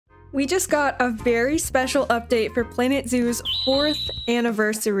We just got a very special update for Planet Zoo's 4th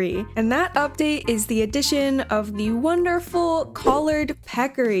anniversary, and that update is the addition of the wonderful collared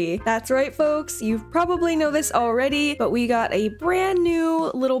peccary. That's right, folks, you probably know this already, but we got a brand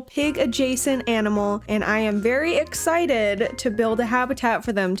new little pig adjacent animal, and I am very excited to build a habitat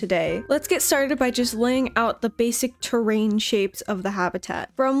for them today. Let's get started by just laying out the basic terrain shapes of the habitat.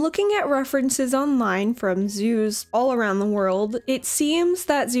 From looking at references online from zoos all around the world, it seems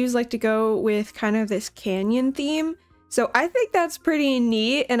that zoos like to go with kind of this canyon theme. So I think that's pretty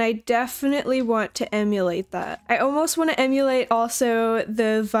neat, and I definitely want to emulate that. I almost want to emulate also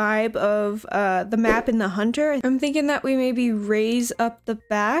the vibe of the map in the Hunter. I'm thinking that we maybe raise up the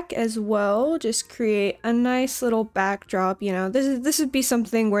back as well, just create a nice little backdrop. You know, this would be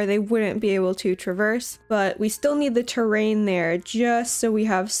something where they wouldn't be able to traverse, but we still need the terrain there just so we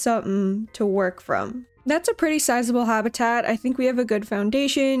have something to work from. That's a pretty sizable habitat. I think we have a good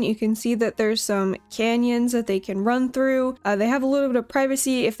foundation. You can see that there's some canyons that they can run through. They have a little bit of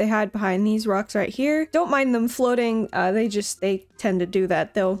privacy if they hide behind these rocks right here. Don't mind them floating. They tend to do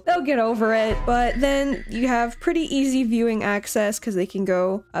that. They'll get over it. But then you have pretty easy viewing access because they can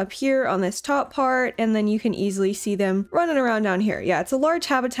go up here on this top part, and then you can easily see them running around down here. Yeah, it's a large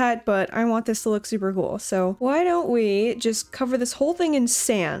habitat, but I want this to look super cool. So why don't we just cover this whole thing in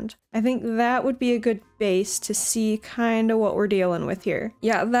sand? I think that would be a good base to see kind of what we're dealing with here.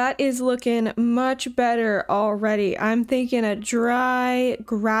 Yeah, that is looking much better already. I'm thinking a dry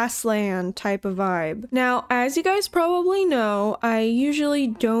grassland type of vibe. Now, as you guys probably know, I usually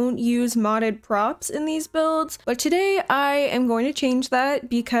don't use modded props in these builds, but today I am going to change that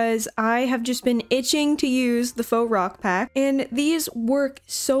because I have just been itching to use the faux rock pack, and these work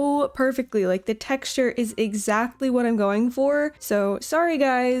so perfectly. Like, the texture is exactly what I'm going for. So sorry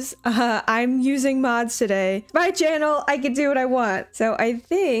guys. I'm using mods today. It's my channel, I can do what I want. So I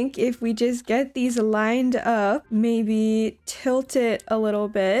think if we just get these lined up, maybe tilt it a little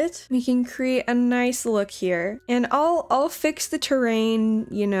bit, we can create a nice look here. And I'll fix the terrain,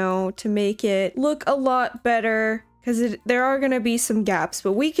 you know, to make it look a lot better, because there are going to be some gaps,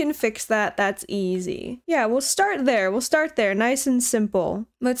 but we can fix that. That's easy. Yeah, we'll start there. We'll start there. Nice and simple.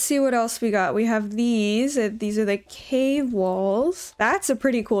 Let's see what else we got. We have these. These are the cave walls. That's a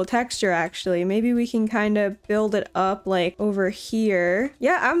pretty cool texture, actually. Maybe we can kind of build it up like over here.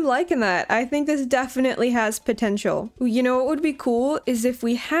 Yeah, I'm liking that. I think this definitely has potential. You know what would be cool is if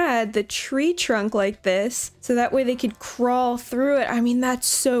we had the tree trunk like this, so that way they could crawl through it. I mean, that's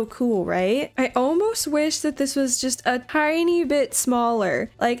so cool, right? I almost wish that this was just a tiny bit smaller.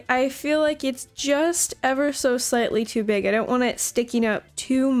 Like, I feel like it's just ever so slightly too big. I don't want it sticking up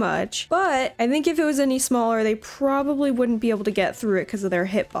too much, but I think if it was any smaller, they probably wouldn't be able to get through it because of their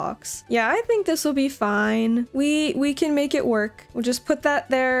hitbox. Yeah, I think this will be fine. We can make it work. We'll just put that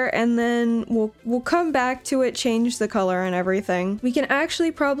there, and then we'll come back to it, change the color and everything. We can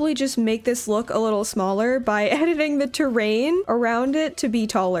actually probably just make this look a little smaller by editing the terrain around it to be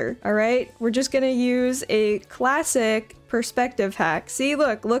taller. All right, we're just gonna use a classic perspective hack. See,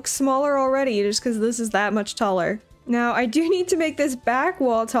 look, looks smaller already just because this is that much taller. Now, I do need to make this back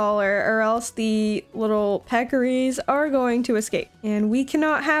wall taller, or else the little peccaries are going to escape. And we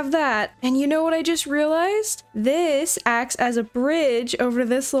cannot have that. And you know what I just realized? This acts as a bridge over to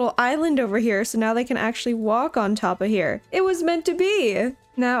this little island over here, so now they can actually walk on top of here. It was meant to be!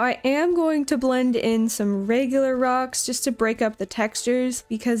 Now, I am going to blend in some regular rocks just to break up the textures,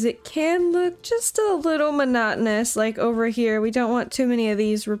 because it can look just a little monotonous. Like over here, we don't want too many of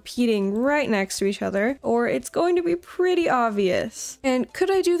these repeating right next to each other, or it's going to be pretty obvious. And could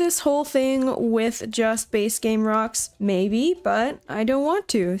I do this whole thing with just base game rocks? Maybe, but I don't want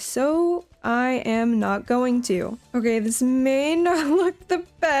to, so I am not going to. Okay, this may not look the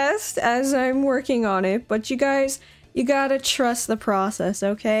best as I'm working on it, but you guys, you gotta trust the process,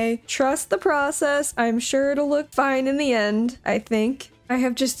 okay? Trust the process. I'm sure it'll look fine in the end, I think. I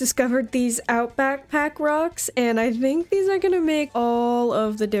have just discovered these Outback Pack rocks, and I think these are gonna make all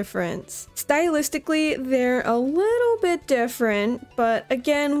of the difference. Stylistically, they're a little bit different, but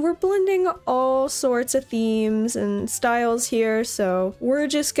again, we're blending all sorts of themes and styles here, so we're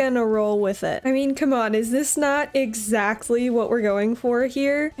just gonna roll with it. I mean, come on, is this not exactly what we're going for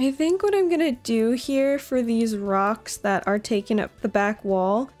here? I think what I'm gonna do here for these rocks that are taking up the back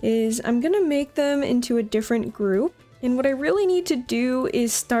wall is I'm gonna make them into a different group. And what I really need to do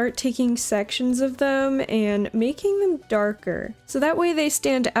is start taking sections of them and making them darker. So that way they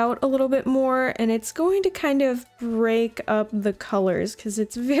stand out a little bit more, and it's going to kind of break up the colors because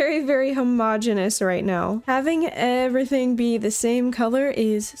it's very, very homogeneous right now. Having everything be the same color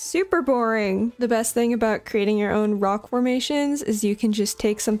is super boring. The best thing about creating your own rock formations is you can just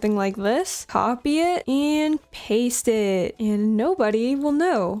take something like this, copy it, and paste it, and nobody will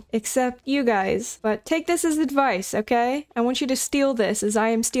know except you guys. But take this as advice, okay? I want you to steal this as I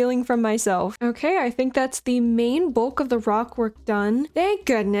am stealing from myself. Okay, I think that's the main bulk of the rock work done. Thank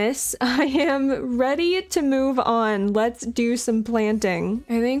goodness. I am ready to move on. Let's do some planting.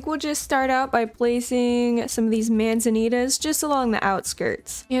 I think we'll just start out by placing some of these manzanitas just along the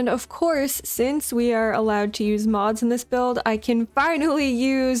outskirts. And of course, since we are allowed to use mods in this build, I can finally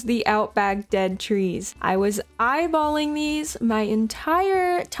use the Outback dead trees. I was eyeballing these my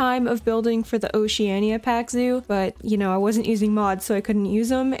entire time of building for the Oceania Pack Zoo, but you know, I wasn't using mods so I couldn't use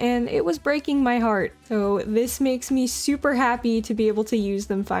them, and it was breaking my heart. So this makes me super happy to be able to use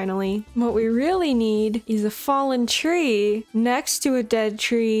them finally. What we really need is a fallen tree next to a dead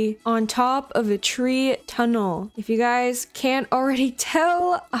tree on top of a tree tunnel. If you guys can't already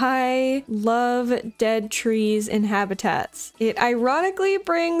tell, I love dead trees and habitats. It ironically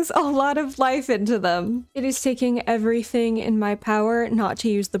brings a lot of life into them. It is taking everything in my power not to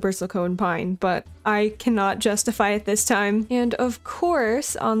use the bristlecone pine, but I cannot justify it this time. And of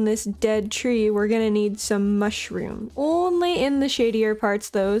course, on this dead tree, we're gonna need some mushrooms. Only in the shadier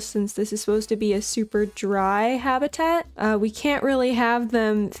parts though, since this is supposed to be a super dry habitat. We can't really have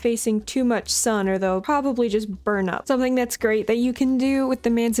them facing too much sun or they'll probably just burn up. Something that's great that you can do with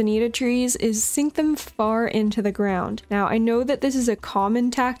the manzanita trees is sink them far into the ground. Now, I know that this is a common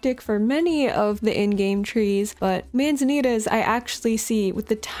tactic for many of the in-game trees, but manzanitas I actually see with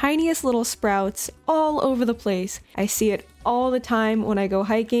the tiniest little sprouts all over the place. I see it all the time when I go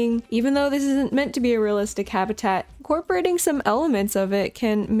hiking. Even though this isn't meant to be a realistic habitat, incorporating some elements of it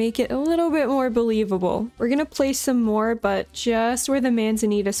can make it a little bit more believable. We're gonna place some more, but just where the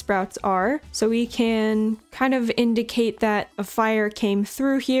manzanita sprouts are, so we can kind of indicate that a fire came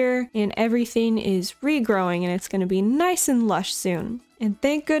through here and everything is regrowing and it's gonna be nice and lush soon. And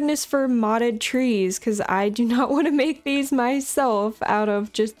thank goodness for modded trees, because I do not want to make these myself out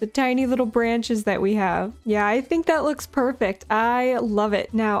of just the tiny little branches that we have. Yeah, I think that looks perfect. I love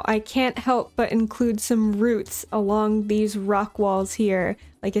it. Now, I can't help but include some roots along these rock walls here,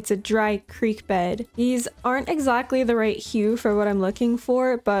 like it's a dry creek bed. These aren't exactly the right hue for what I'm looking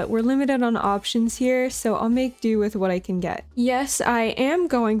for, but we're limited on options here, so I'll make do with what I can get. Yes, I am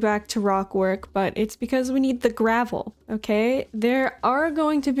going back to rock work, but it's because we need the gravel, okay? There are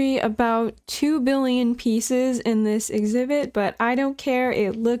going to be about 2 billion pieces in this exhibit, but I don't care,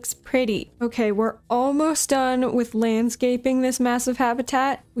 it looks pretty. Okay, we're almost done with landscaping this massive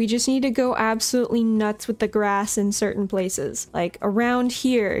habitat. We just need to go absolutely nuts with the grass in certain places. Like around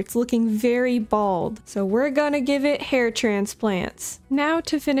here, it's looking very bald. So we're gonna give it hair transplants. Now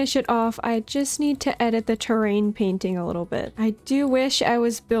to finish it off, I just need to edit the terrain painting a little bit. I do wish I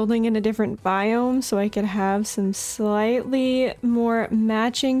was building in a different biome so I could have some slightly more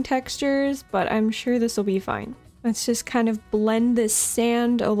matching textures, but I'm sure this will be fine. Let's just kind of blend this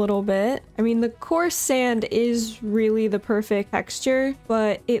sand a little bit. I mean, the coarse sand is really the perfect texture,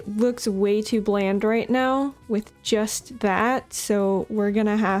 but it looks way too bland right now with just that. So we're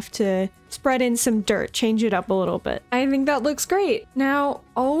gonna have to spread in some dirt, change it up a little bit. I think that looks great. Now,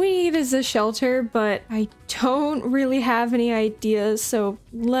 all we need is a shelter, but I don't really have any ideas. So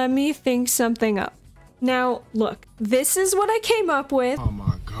let me think something up. Now, look, this is what I came up with. Oh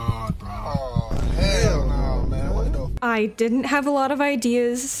my God, bro. Oh, hell no. I didn't have a lot of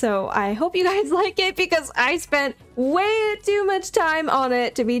ideas, so I hope you guys like it because I spent way too much time on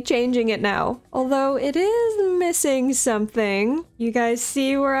it to be changing it now. Although it is missing something. You guys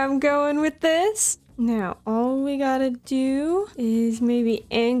see where I'm going with this? Now, all we gotta do is maybe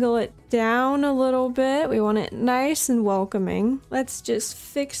angle it down a little bit. We want it nice and welcoming. Let's just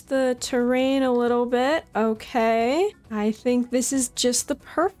fix the terrain a little bit. Okay. I think this is just the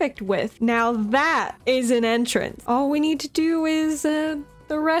perfect width. Now that is an entrance. All we need to do is the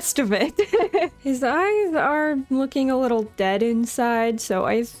rest of it. His eyes are looking a little dead inside, so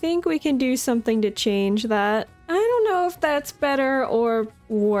I think we can do something to change that. I don't know if that's better or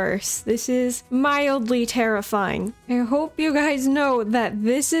worse. This is mildly terrifying. I hope you guys know that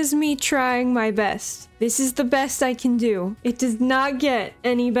this is me trying my best. This is the best I can do. It does not get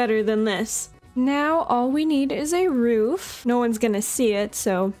any better than this. Now all we need is a roof. No one's gonna see it,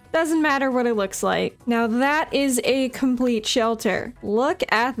 so doesn't matter what it looks like. Now that is a complete shelter. Look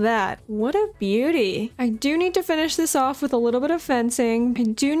at that. What a beauty. I do need to finish this off with a little bit of fencing. I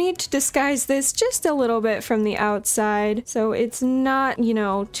do need to disguise this just a little bit from the outside so it's not, you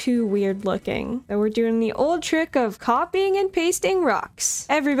know, too weird looking. So we're doing the old trick of copying and pasting rocks.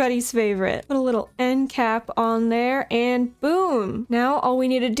 Everybody's favorite. Put a little end cap on there and boom. Now all we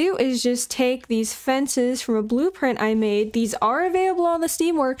need to do is just take these fences from a blueprint I made. These are available on the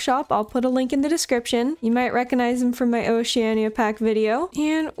Steam Workshop. I'll put a link in the description. You might recognize them from my Oceania pack video.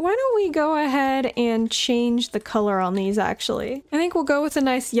 And why don't we go ahead and change the color on these actually? I think we'll go with a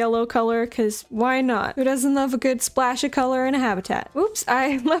nice yellow color because why not? Who doesn't love a good splash of color in a habitat? Oops,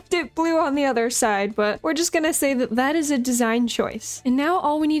 I left it blue on the other side, but we're just gonna say that that is a design choice. And now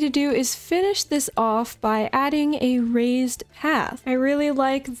all we need to do is finish this off by adding a raised path. I really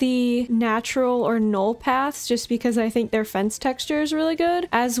like the natural or null paths just because I think their fence texture is really good,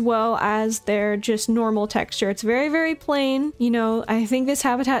 as well as their just normal texture. It's very, very plain. You know, I think this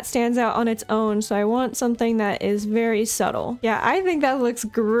habitat stands out on its own, so I want something that is very subtle. Yeah, I think that looks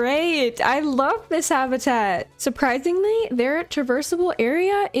great. I love this habitat. Surprisingly, their traversable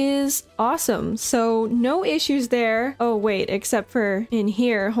area is awesome, so no issues there. Oh wait, except for in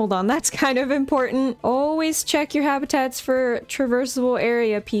here. Hold on, that's kind of important. Always check your habitats for traversable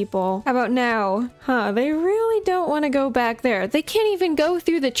area, people. How about now? Huh, they really don't want to go back there. They can't even go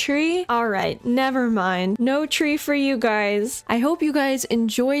through the tree? Alright, never mind. No tree for you guys. I hope you guys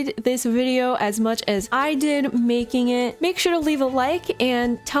enjoyed this video as much as I did making it. Make sure to leave a like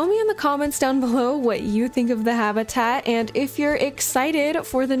and tell me in the comments down below what you think of the habitat and if you're excited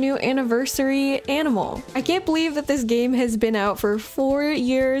for the new anniversary animal. I can't believe that this game has been out for 4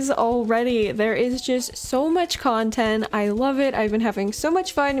 years already. There is just so much content. I love it. I've been having so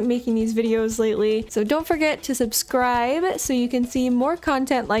much fun making these videos lately. So don't forget to subscribe so you can see more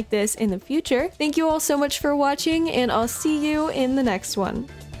content like this in the future. Thank you all so much for watching, and I'll see you in the next one.